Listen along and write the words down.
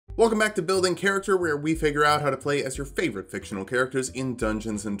Welcome back to Building Character, where we figure out how to play as your favorite fictional characters in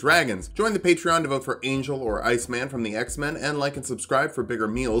Dungeons & Dragons. Join the Patreon to vote for Angel or Iceman from the X-Men, and like and subscribe for bigger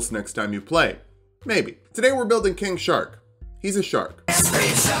meals next time you play. Maybe. Today we're building King Shark. He's a shark.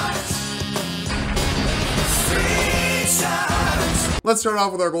 Let's start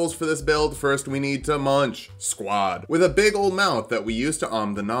off with our goals for this build. First, we need to munch. Squad. With a big old mouth that we use to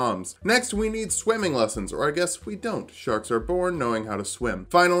the noms. Next, we need swimming lessons, or I guess we don't. Sharks are born knowing how to swim.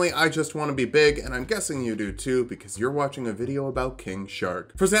 Finally, I just want to be big, and I'm guessing you do too, because you're watching a video about King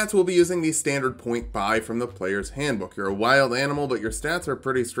Shark. For stats, we'll be using the standard point buy from the player's handbook. You're a wild animal, but your stats are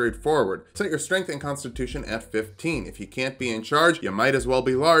pretty straightforward. Set your strength and constitution at 15. If you can't be in charge, you might as well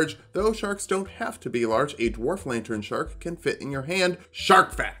be large. Though sharks don't have to be large, a dwarf lantern shark can fit in your hand.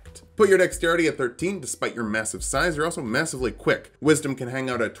 Shark fact. Put your dexterity at 13. Despite your massive size, you're also massively quick. Wisdom can hang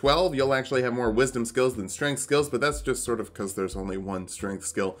out at 12. You'll actually have more wisdom skills than strength skills, but that's just sort of because there's only one strength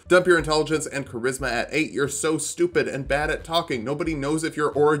skill. Dump your intelligence and charisma at 8. You're so stupid and bad at talking. Nobody knows if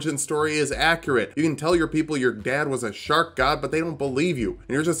your origin story is accurate. You can tell your people your dad was a shark god, but they don't believe you.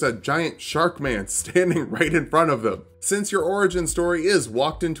 And you're just a giant shark man standing right in front of them. Since your origin story is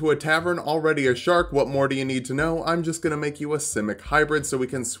walked into a tavern already a shark, what more do you need to know? I'm just gonna make you a Simic hybrid so we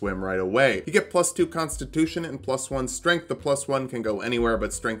can swim right away. You get +2 constitution and +1 strength. The +1 can go anywhere,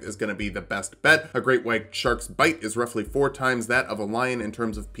 but strength is gonna be the best bet. A great white shark's bite is roughly 4 times that of a lion in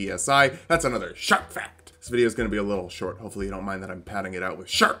terms of PSI. That's another shark fact. This video is going to be a little short. Hopefully you don't mind that I'm padding it out with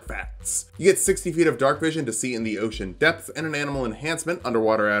shark facts. You get 60 feet of dark vision to see in the ocean depths, and an animal enhancement.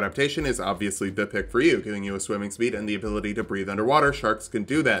 Underwater adaptation is obviously the pick for you, giving you a swimming speed and the ability to breathe underwater. Sharks can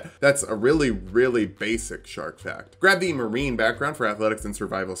do that. That's a really basic shark fact. Grab the marine background for athletics and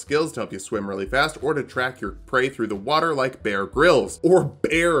survival skills to help you swim really fast, or to track your prey through the water like Bear Grylls. Or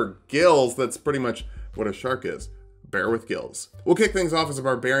Bear Gills. That's pretty much what a shark is. Bear with gills. We'll kick things off as a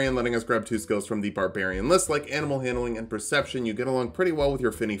barbarian, letting us grab 2 skills from the barbarian list, like animal handling and perception. You get along pretty well with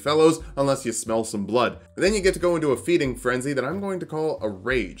your finny fellows, unless you smell some blood. And then you get to go into a feeding frenzy that I'm going to call a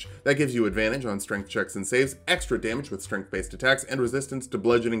rage. That gives you advantage on strength checks and saves, extra damage with strength-based attacks, and resistance to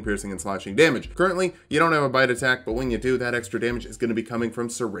bludgeoning, piercing, and slashing damage. Currently, you don't have a bite attack, but when you do, that extra damage is going to be coming from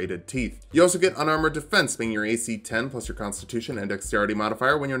serrated teeth. You also get unarmored defense, being your AC 10 plus your constitution and dexterity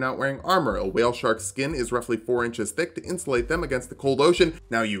modifier when you're not wearing armor. A whale shark's skin is roughly 4 inches thick to insulate them against the cold ocean.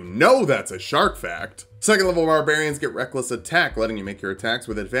 Now you know that's a shark fact. Second level barbarians get reckless attack, letting you make your attacks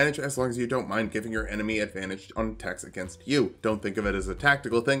with advantage as long as you don't mind giving your enemy advantage on attacks against you. Don't think of it as a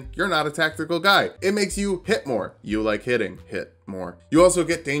tactical thing. You're not a tactical guy. It makes you hit more. You like hitting. Hit more. You also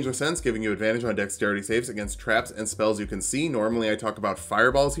get danger sense, giving you advantage on dexterity saves against traps and spells you can see. Normally I talk about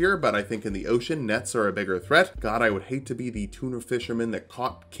fireballs here, but I think in the ocean, nets are a bigger threat. God, I would hate to be the tuna fisherman that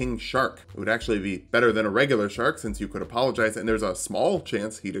caught King Shark. It would actually be better than a regular shark, since you could apologize, and there's a small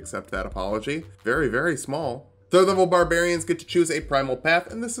chance he'd accept that apology. Very small. Third level barbarians get to choose a primal path,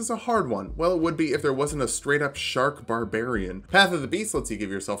 and this is a hard one. Well, it would be if there wasn't a straight up shark barbarian. Path of the Beast lets you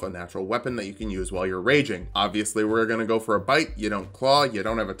give yourself a natural weapon that you can use while you're raging. Obviously, we're gonna go for a bite. You don't claw, you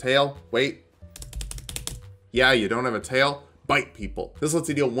don't have a tail. Wait. Yeah, you don't have a tail. Bite people. This lets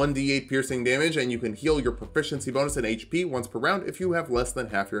you deal 1d8 piercing damage, and you can heal your proficiency bonus in HP once per round if you have less than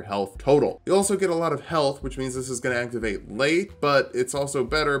half your health total. You also get a lot of health, which means this is going to activate late, but it's also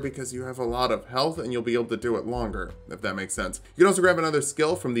better because you have a lot of health and you'll be able to do it longer, if that makes sense. You can also grab another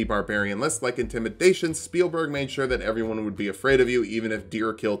skill from the barbarian list, like intimidation. Spielberg made sure that everyone would be afraid of you, even if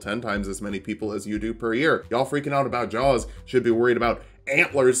deer kill 10 times as many people as you do per year. Y'all freaking out about Jaws should be worried about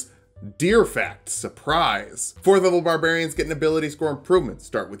antlers. Deer fact, surprise. 4th level barbarians get an ability score improvement.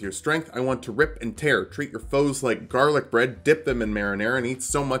 Start with your strength. I want to rip and tear. Treat your foes like garlic bread, dip them in marinara, and eat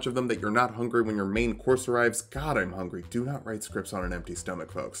so much of them that you're not hungry when your main course arrives. God, I'm hungry. Do not write scripts on an empty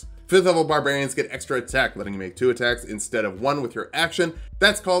stomach, folks. 5th level barbarians get extra attack, letting you make 2 attacks instead of 1 with your action.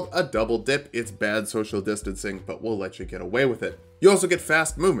 That's called a double dip. It's bad social distancing, but we'll let you get away with it. You also get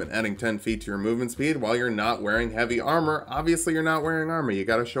fast movement, adding 10 feet to your movement speed while you're not wearing heavy armor. Obviously, you're not wearing armor. You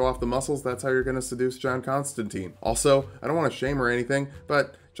gotta show off the muscles. That's how you're gonna seduce John Constantine. Also, I don't want to shame or anything,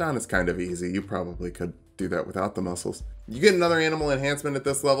 but John is kind of easy. You probably could do that without the muscles. You get another animal enhancement at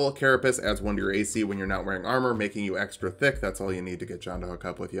this level. Carapace adds 1 to your AC when you're not wearing armor, making you extra thick. That's all you need to get John to hook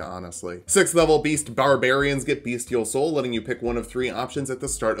up with you, honestly. 6th level beast barbarians get bestial soul, letting you pick 1 of 3 options at the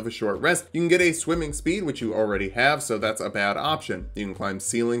start of a short rest. You can get a swimming speed, which you already have, so that's a bad option. You can climb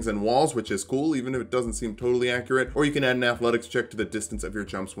ceilings and walls, which is cool, even if it doesn't seem totally accurate, or you can add an athletics check to the distance of your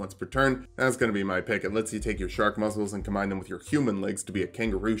jumps once per turn. That's gonna be my pick. It lets you take your shark muscles and combine them with your human legs to be a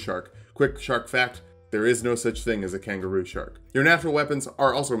kangaroo shark. Quick shark fact: there is no such thing as a kangaroo shark. Your natural weapons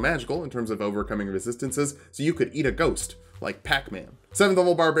are also magical in terms of overcoming resistances, so you could eat a ghost, like Pac-Man. 7th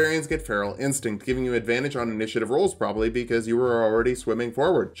level barbarians get feral instinct, giving you advantage on initiative rolls probably because you were already swimming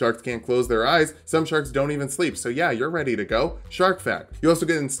forward. Sharks can't close their eyes, some sharks don't even sleep, so yeah, you're ready to go. Shark fact. You also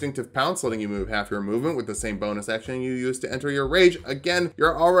get instinctive pounce, letting you move half your movement with the same bonus action you used to enter your rage. Again,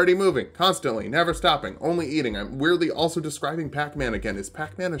 you're already moving, constantly, never stopping, only eating. I'm weirdly also describing Pac-Man again. Is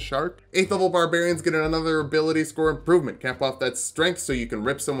Pac-Man a shark? 8th level barbarians get another ability score improvement. Cap off that strength so you can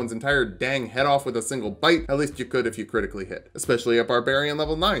rip someone's entire dang head off with a single bite. At least you could if you critically hit. Especially at Barbarian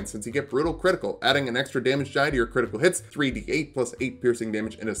level 9, since you get brutal critical, adding an extra damage die to your critical hits, 3d8 plus 8 piercing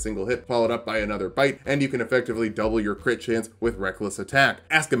damage in a single hit, followed up by another bite, and you can effectively double your crit chance with reckless attack.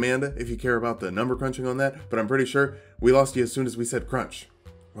 Ask Amanda if you care about the number crunching on that, but I'm pretty sure we lost you as soon as we said crunch.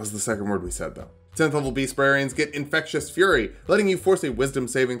 What was the second word we said though? 10th level beast barbarians get infectious fury, letting you force a wisdom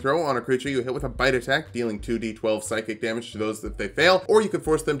saving throw on a creature you hit with a bite attack, dealing 2d12 psychic damage to those that they fail, or you could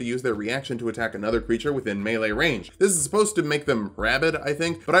force them to use their reaction to attack another creature within melee range. This is supposed to make them rabid, I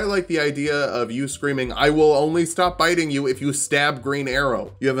think, but I like the idea of you screaming, "I will only stop biting you if you stab green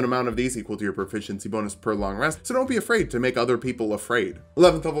arrow." You have an amount of these equal to your proficiency bonus per long rest, so don't be afraid to make other people afraid.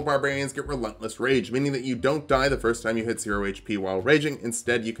 11th level barbarians get relentless rage, meaning that you don't die the first time you hit 0 HP while raging.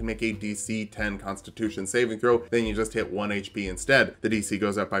 Instead, you can make a DC 10 Constitution saving throw, then you just hit 1 HP instead. The DC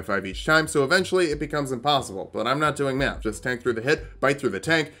goes up by 5 each time, so eventually it becomes impossible, but I'm not doing math. Just tank through the hit, bite through the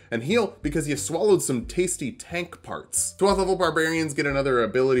tank, and heal because you swallowed some tasty tank parts. 12th level barbarians get another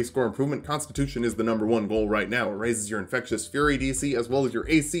ability score improvement. Constitution is the #1 goal right now. It raises your infectious fury DC as well as your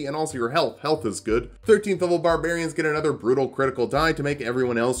AC and also your health. Health is good. 13th level barbarians get another brutal critical die to make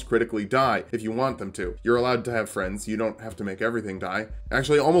everyone else critically die, if you want them to. You're allowed to have friends, you don't have to make everything die.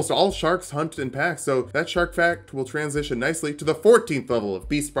 Actually, almost all sharks hunt in packs, so that shark fact will transition nicely to the 14th level of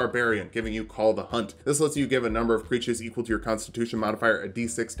Beast Barbarian, giving you Call the Hunt. This lets you give a number of creatures equal to your Constitution modifier a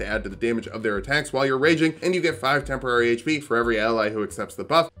d6 to add to the damage of their attacks while you're raging, and you get 5 temporary HP for every ally who accepts the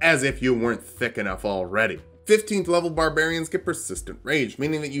buff, as if you weren't thick enough already. 15th level barbarians get persistent rage,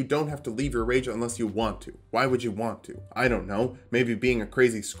 meaning that you don't have to leave your rage unless you want to. Why would you want to? I don't know. Maybe being a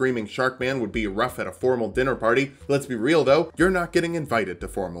crazy screaming shark man would be rough at a formal dinner party. Let's be real though, you're not getting invited to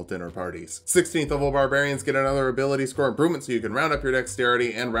formal dinner parties. 16th level barbarians get another ability score improvement so you can round up your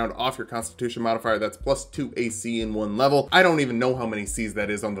dexterity and round off your Constitution modifier. That's plus 2 AC in 1 level. I don't even know how many C's that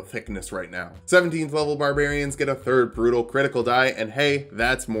is on the thickness right now. 17th level barbarians get a third brutal critical die, and hey,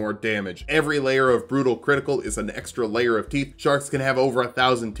 that's more damage. Every layer of brutal critical is an extra layer of teeth. Sharks can have over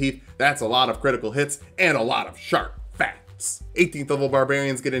 1,000 teeth. That's a lot of critical hits and a lot of shark facts. 18th level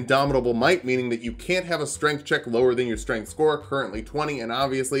barbarians get indomitable might, meaning that you can't have a strength check lower than your strength score, currently 20, and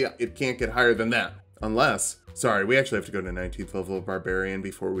obviously it can't get higher than that. Unless, sorry, we actually have to go to 19th level of Barbarian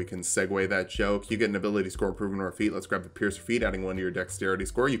before we can segue that joke. You get an ability score improvement or feat. Let's grab the Piercer feat, adding 1 to your dexterity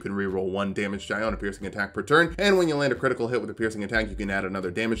score. You can reroll 1 damage die on a piercing attack per turn, and when you land a critical hit with a piercing attack, you can add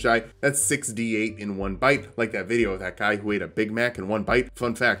another damage die. That's 6d8 in 1 bite, like that video of that guy who ate a Big Mac in 1 bite.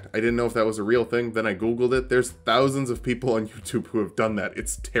 Fun fact, I didn't know if that was a real thing, then I googled it. There's thousands of people on YouTube who have done that.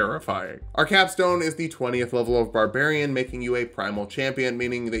 It's terrifying. Our capstone is the 20th level of Barbarian, making you a primal champion,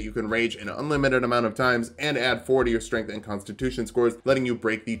 meaning that you can rage an unlimited amount of times and add 4 to your strength and constitution scores, letting you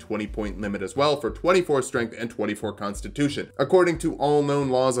break the 20-point limit as well for 24 strength and 24 constitution. According to all known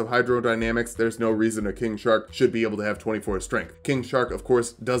laws of hydrodynamics, there's no reason a king shark should be able to have 24 strength. King shark, of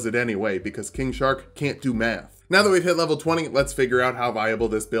course, does it anyway because king shark can't do math. Now that we've hit level 20, let's figure out how viable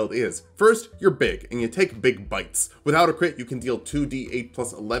this build is. First, you're big, and you take big bites. Without a crit, you can deal 2d8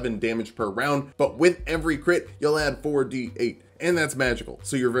 plus 11 damage per round, but with every crit, you'll add 4d8, and that's magical,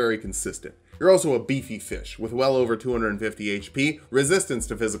 so you're very consistent. You're also a beefy fish with well over 250 HP, resistance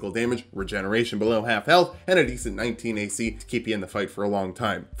to physical damage, regeneration below half health, and a decent 19 AC to keep you in the fight for a long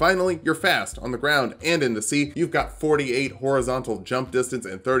time. Finally, you're fast on the ground and in the sea. You've got 48 horizontal jump distance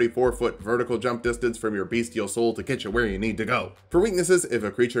and 34-foot vertical jump distance from your bestial soul to get you where you need to go. For weaknesses, if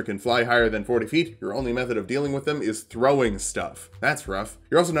a creature can fly higher than 40 feet, your only method of dealing with them is throwing stuff. That's rough.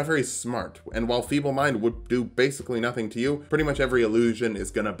 You're also not very smart, and while Feeble Mind would do basically nothing to you, pretty much every illusion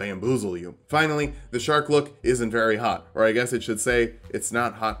is gonna bamboozle you. Finally, the shark look isn't very hot, or I guess it should say, it's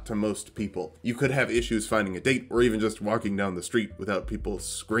not hot to most people. You could have issues finding a date, or even just walking down the street without people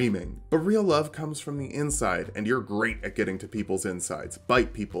screaming. But real love comes from the inside, and you're great at getting to people's insides.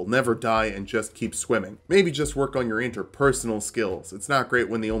 Bite people, never die, and just keep swimming. Maybe just work on your interpersonal skills. It's not great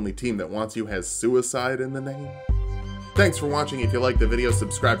when the only team that wants you has suicide in the name. Thanks for watching. If you liked the video,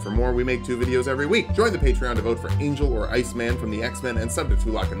 subscribe for more. We make 2 videos every week. Join the Patreon to vote for Angel or Iceman from the X-Men, and sub to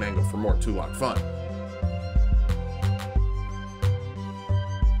Tulok and Mango for more Tulok fun.